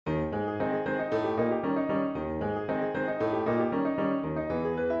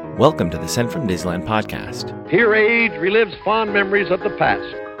Welcome to the Sent from Disneyland podcast. Here age relives fond memories of the past.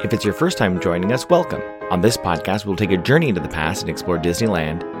 If it's your first time joining us, welcome. On this podcast, we'll take a journey into the past and explore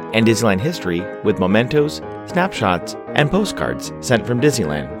Disneyland and Disneyland history with mementos, snapshots, and postcards sent from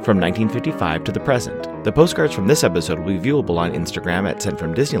Disneyland from 1955 to the present. The postcards from this episode will be viewable on Instagram at Sent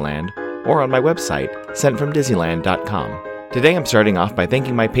from Disneyland or on my website, sentfromdisneyland.com. Today I'm starting off by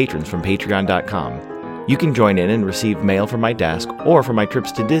thanking my patrons from patreon.com. You can join in and receive mail from my desk or from my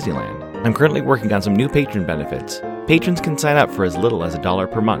trips to Disneyland. I'm currently working on some new patron benefits. Patrons can sign up for as little as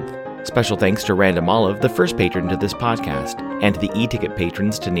 $1 per month. Special thanks to Random Olive, the first patron to this podcast, and to the e-ticket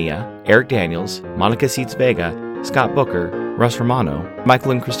patrons Tania, Eric Daniels, Monica Seitz Vega, Scott Booker, Russ Romano,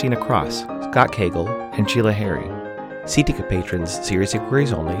 Michael and Christina Cross, Scott Cagle, and Sheila Harry. C-ticket patrons Serious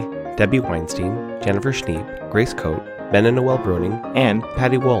Inquiries Only, Debbie Weinstein, Jennifer Schneep, Grace Coate, Ben and Noel Bruning, and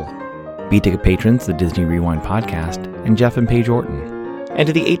Patty Wool. B-ticket patrons The Disney Rewind Podcast, and Jeff and Paige Orton. And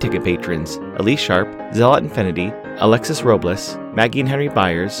to the A-ticket patrons Elise Sharp, Zealot Infinity, Alexis Robles, Maggie and Henry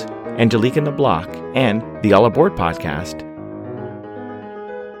Byers, Angelica Nablock, and the All Aboard Podcast.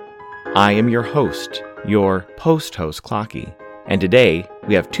 I am your host, your post-host Clocky, and today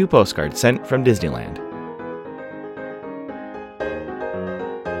we have 2 postcards sent from Disneyland.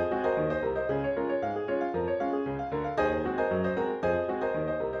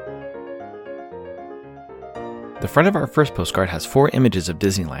 The front of our first postcard has 4 images of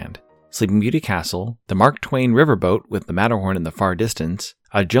Disneyland: Sleeping Beauty Castle, the Mark Twain riverboat with the Matterhorn in the far distance,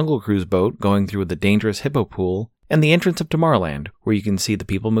 a Jungle Cruise boat going through the dangerous hippo pool, and the entrance of Tomorrowland, where you can see the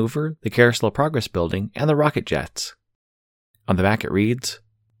People Mover, the Carousel of Progress building, and the rocket jets. On the back it reads,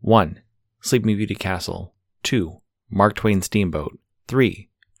 1. Sleeping Beauty Castle. 2. Mark Twain Steamboat. 3.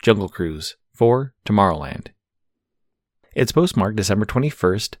 Jungle Cruise. 4. Tomorrowland. It's postmarked December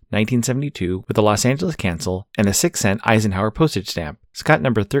 21st, 1972, with a Los Angeles cancel and a 6-cent Eisenhower postage stamp, Scott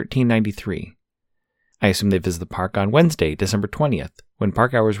number 1393. I assume they visit the park on Wednesday, December 20th, when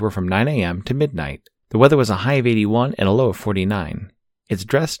park hours were from 9 a.m. to midnight. The weather was a high of 81 and a low of 49. It's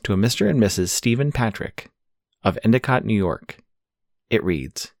addressed to a Mr. and Mrs. Stephen Patrick of Endicott, New York. It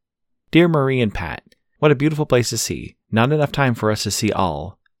reads, Dear Marie and Pat, what a beautiful place to see. Not enough time for us to see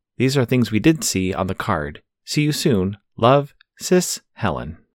all. These are things we did see on the card. See you soon. Love, Sis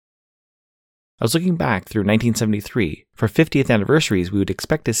Helen. I was looking back through 1973 for 50th anniversaries we would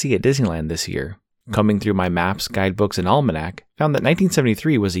expect to see at Disneyland this year. Combing through my maps, guidebooks, and almanac, found that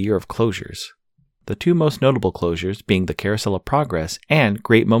 1973 was a year of closures. The 2 most notable closures being the Carousel of Progress and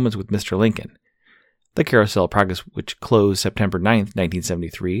Great Moments with Mr. Lincoln. The Carousel of Progress, which closed September 9th,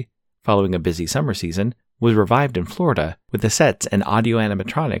 1973, following a busy summer season, was revived in Florida, with the sets and audio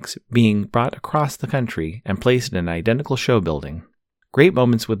animatronics being brought across the country and placed in an identical show building. Great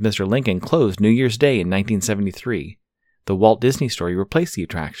Moments with Mr. Lincoln closed New Year's Day in 1973. The Walt Disney Story replaced the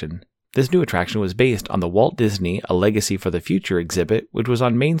attraction. This new attraction was based on the Walt Disney A Legacy for the Future exhibit, which was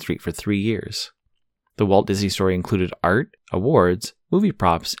on Main Street for 3 years. The Walt Disney Story included art, awards, movie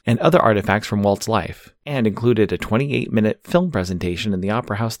props, and other artifacts from Walt's life, and included a 28-minute film presentation in the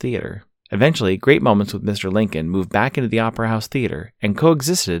Opera House Theater. Eventually, Great Moments with Mr. Lincoln moved back into the Opera House Theater and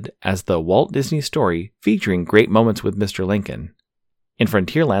coexisted as the Walt Disney Story featuring Great Moments with Mr. Lincoln. In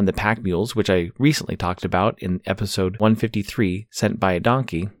Frontierland, the Pack Mules, which I recently talked about in episode 153, Sent by a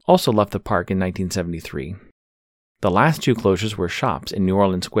Donkey, also left the park in 1973. The last 2 closures were shops in New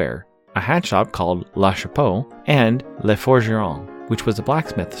Orleans Square, a hat shop called La Chapeau, and Le Forgeron, which was a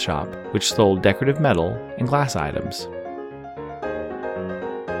blacksmith shop which sold decorative metal and glass items.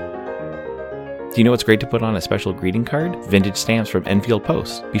 Do you know what's great to put on a special greeting card? Vintage stamps from Enfield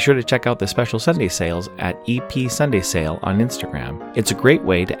Post. Be sure to check out the special Sunday sales at EP Sunday Sale on Instagram. It's a great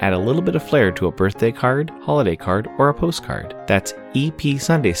way to add a little bit of flair to a birthday card, holiday card, or a postcard. That's EP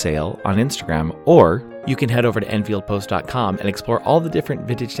Sunday Sale on Instagram, or you can head over to EnfieldPost.com and explore all the different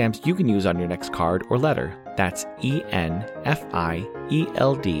vintage stamps you can use on your next card or letter. That's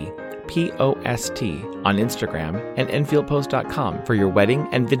ENFIELDPOST on Instagram and EnfieldPost.com for your wedding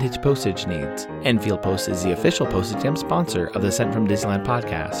and vintage postage needs. Enfield Post is the official postage stamp sponsor of the Sent from Disneyland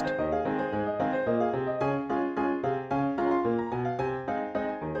podcast.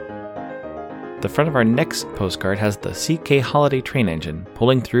 The front of our next postcard has the CK Holiday train engine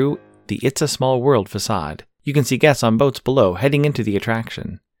pulling through the It's a Small World facade. You can see guests on boats below heading into the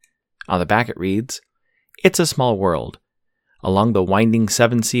attraction. On the back it reads, It's a Small World. Along the winding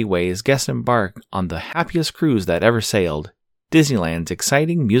 7 seaways, guests embark on the happiest cruise that ever sailed, Disneyland's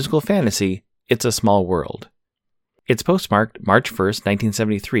exciting musical fantasy, It's a Small World. It's postmarked March 1st,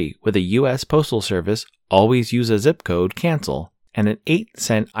 1973, with a U.S. Postal Service always use a zip code cancel and an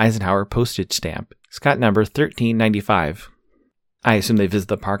 8-cent Eisenhower postage stamp, Scott number 1395. I assume they visit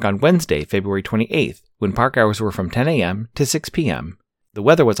the park on Wednesday, February 28th, when park hours were from 10 a.m. to 6 p.m. The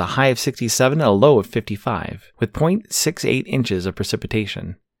weather was a high of 67 and a low of 55, with 0.68 inches of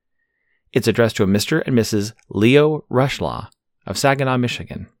precipitation. It's addressed to a Mr. and Mrs. Leo Rushlaw of Saginaw,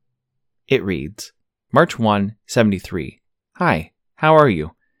 Michigan. It reads, March 1, 73. Hi, how are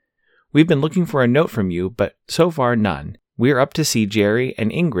you? We've been looking for a note from you, but so far none. We are up to see Jerry and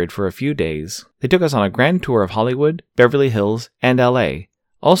Ingrid for a few days. They took us on a grand tour of Hollywood, Beverly Hills, and LA,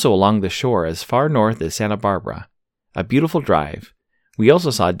 also along the shore as far north as Santa Barbara. A beautiful drive. We also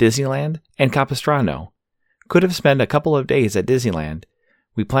saw Disneyland and Capistrano. Could have spent a couple of days at Disneyland.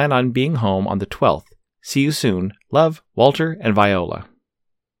 We plan on being home on the 12th. See you soon. Love, Walter and Viola.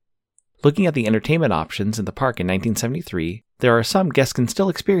 Looking at the entertainment options in the park in 1973, there are some guests can still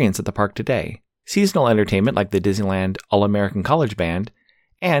experience at the park today. Seasonal entertainment like the Disneyland All-American College Band,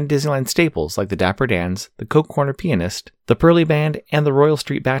 and Disneyland staples like the Dapper Dans, the Coke Corner Pianist, the Pearly Band, and the Royal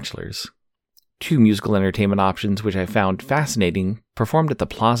Street Bachelors. 2 musical entertainment options which I found fascinating performed at the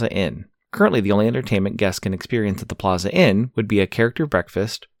Plaza Inn. Currently, the only entertainment guests can experience at the Plaza Inn would be a character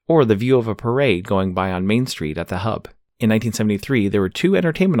breakfast or the view of a parade going by on Main Street at the Hub. In 1973, there were 2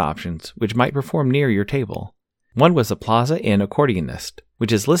 entertainment options which might perform near your table. One was the Plaza Inn Accordionist,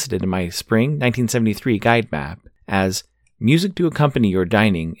 which is listed in my spring 1973 guide map as music to accompany your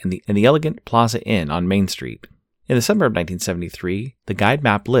dining in the elegant Plaza Inn on Main Street. In the summer of 1973, the guide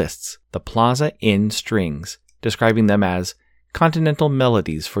map lists the Plaza Inn Strings, describing them as continental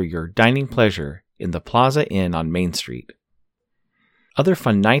melodies for your dining pleasure in the Plaza Inn on Main Street. Other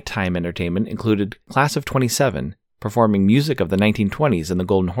fun nighttime entertainment included Class of 27, performing music of the 1920s in the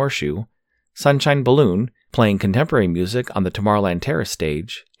Golden Horseshoe, Sunshine Balloon, playing contemporary music on the Tomorrowland Terrace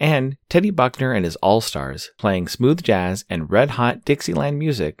stage, and Teddy Buckner and his All-Stars, playing smooth jazz and red-hot Dixieland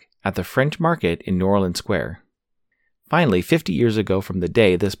music at the French Market in New Orleans Square. Finally, 50 years ago from the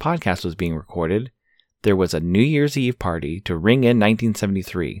day this podcast was being recorded, there was a New Year's Eve party to ring in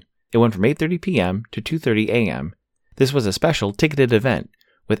 1973. It went from 8:30 p.m. to 2:30 a.m. This was a special ticketed event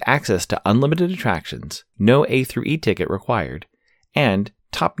with access to unlimited attractions, no A through E ticket required, and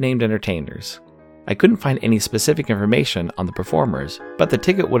top-named entertainers. I couldn't find any specific information on the performers, but the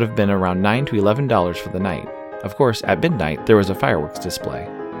ticket would have been around $9 to $11 for the night. Of course, at midnight, there was a fireworks display.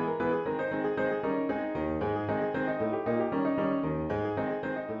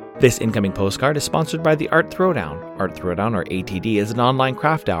 This incoming postcard is sponsored by the Art Throwdown. Art Throwdown, or ATD, is an online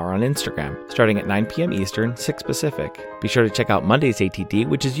craft hour on Instagram, starting at 9 p.m. Eastern, 6 Pacific. Be sure to check out Monday's ATD,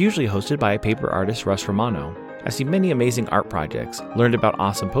 which is usually hosted by paper artist Russ Romano. I've seen many amazing art projects, learned about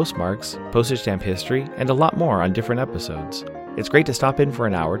awesome postmarks, postage stamp history, and a lot more on different episodes. It's great to stop in for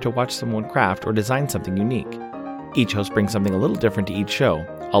an hour to watch someone craft or design something unique. Each host brings something a little different to each show.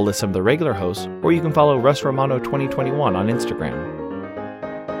 I'll list some of the regular hosts, or you can follow Russ Romano 2021 on Instagram.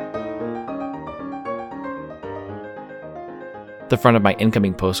 The front of my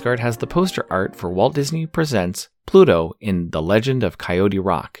incoming postcard has the poster art for Walt Disney Presents Pluto in The Legend of Coyote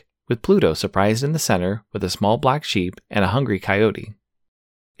Rock, with Pluto surprised in the center with a small black sheep and a hungry coyote.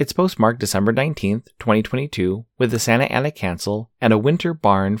 It's postmarked December 19th, 2022, with the Santa Ana Cancel and a Winter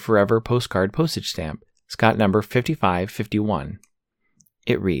Barn Forever postcard postage stamp, Scott number 5551.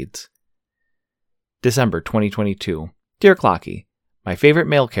 It reads, December 2022. Dear Clocky, my favorite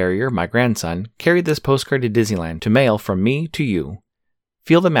mail carrier, my grandson, carried this postcard to Disneyland to mail from me to you.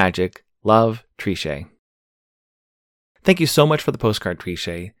 Feel the magic. Love, Triche. Thank you so much for the postcard,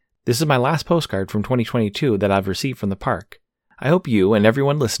 Triche. This is my last postcard from 2022 that I've received from the park. I hope you and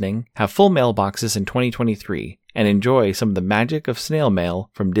everyone listening have full mailboxes in 2023 and enjoy some of the magic of snail mail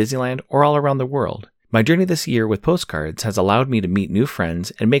from Disneyland or all around the world. My journey this year with postcards has allowed me to meet new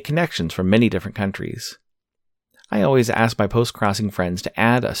friends and make connections from many different countries. I always ask my post-crossing friends to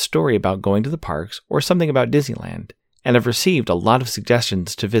add a story about going to the parks or something about Disneyland, and I've received a lot of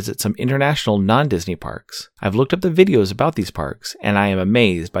suggestions to visit some international non-Disney parks. I've looked up the videos about these parks, and I am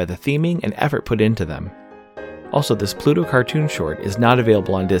amazed by the theming and effort put into them. Also, this Pluto cartoon short is not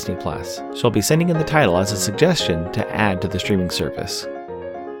available on Disney+, so I'll be sending in the title as a suggestion to add to the streaming service.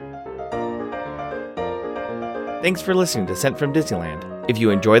 Thanks for listening to Sent from Disneyland. If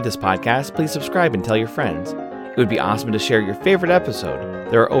you enjoyed this podcast, please subscribe and tell your friends. It would be awesome to share your favorite episode.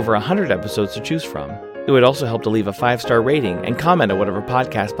 There are over 100 episodes to choose from. It would also help to leave a 5-star rating and comment on whatever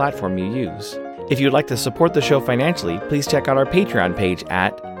podcast platform you use. If you'd like to support the show financially, please check out our Patreon page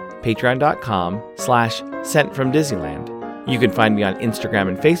at patreon.com/SentFromDisneyland. You can find me on Instagram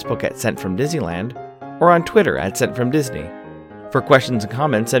and Facebook at Sent From Disneyland, or on Twitter at Sent From Disney. For questions and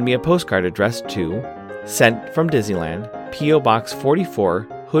comments, send me a postcard addressed to Sent From Disneyland, P.O. Box 44,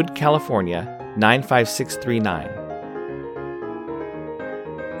 Hood, California, 95639.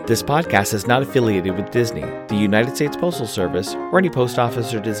 This podcast is not affiliated with Disney, the United States Postal Service, or any post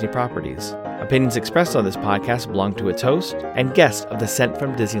office or Disney properties. Opinions expressed on this podcast belong to its host and guests of the Sent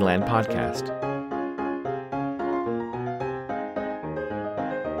from Disneyland podcast.